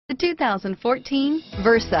The 2014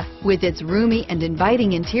 Versa. With its roomy and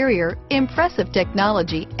inviting interior, impressive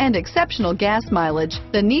technology, and exceptional gas mileage,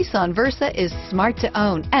 the Nissan Versa is smart to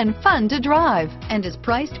own and fun to drive and is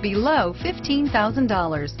priced below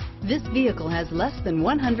 $15,000. This vehicle has less than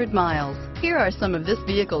 100 miles. Here are some of this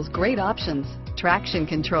vehicle's great options: traction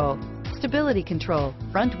control, stability control,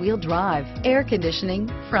 front-wheel drive, air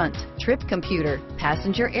conditioning, front, trip computer,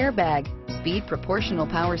 passenger airbag, speed proportional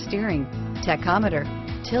power steering, tachometer,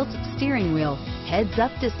 tilt steering wheel,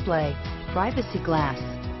 heads-up display, privacy glass,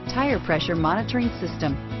 tire pressure monitoring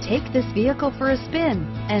system. Take this vehicle for a spin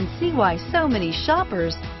and see why so many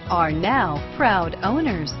shoppers are now proud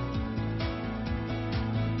owners.